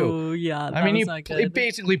 That too. Ooh, yeah. I mean, he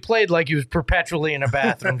basically played like he was perpetually in a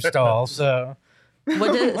bathroom stall. So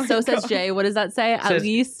So says Jay. What does that say? At Says-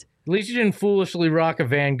 least. at least you didn't foolishly rock a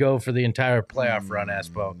Van Gogh for the entire playoff run,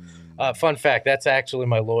 Espo. Fun fact, that's actually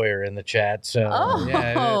my lawyer in the chat. So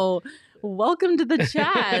Oh, welcome to the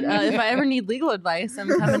chat. If I ever need legal advice, I'm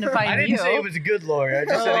coming to find I didn't you. say he was a good lawyer. I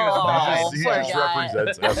just said he was nice. He poor just guy.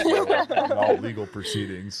 represents Espo in all legal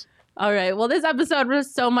proceedings. All right. Well, this episode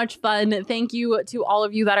was so much fun. Thank you to all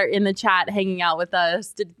of you that are in the chat hanging out with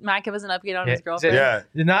us. Did Matt give us an update on his girlfriend? Yeah.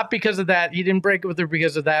 Not because of that. He didn't break it with her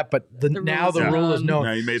because of that, but now rules the are rule is known.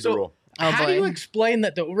 No, he made So, the rule. Oh, how do boy. you explain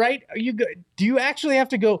that though? Right? Do you actually have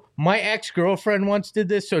to go, my ex-girlfriend once did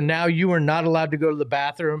this, so now you are not allowed to go to the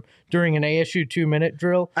bathroom during an ASU 2-minute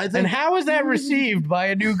drill? And how is that received by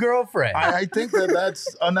a new girlfriend? I think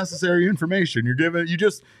that's unnecessary information.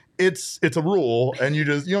 It's a rule, and you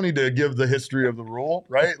don't need to give the history of the rule,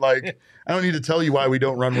 right? Like, I don't need to tell you why we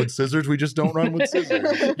don't run with scissors. We just don't run with scissors.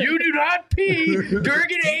 You do not pee during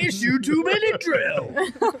an ASU 2-minute drill.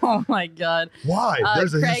 Oh my God. Why?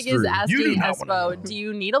 There's a Craig history. is You do asking not wanna Espo, do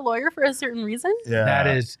you need a lawyer for a certain reason? Yeah. That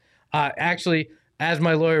is actually, as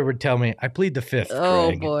my lawyer would tell me, I plead the fifth. Oh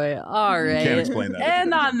Craig. boy. All right. Can't explain that.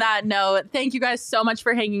 And on that note, thank you guys so much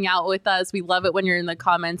for hanging out with us. We love it when you're in the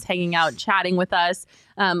comments, hanging out, chatting with us.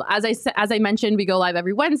 As I mentioned, we go live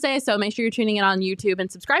every Wednesday, so make sure you're tuning in on YouTube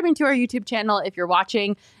and subscribing to our YouTube channel if you're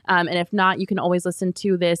watching. And if not, you can always listen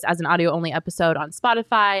to this as an audio-only episode on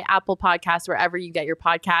Spotify, Apple Podcasts, wherever you get your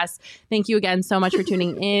podcasts. Thank you again so much for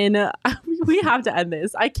tuning in. We have to end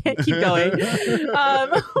this. I can't keep going.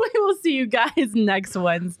 We will see you guys next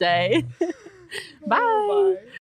Wednesday. Bye.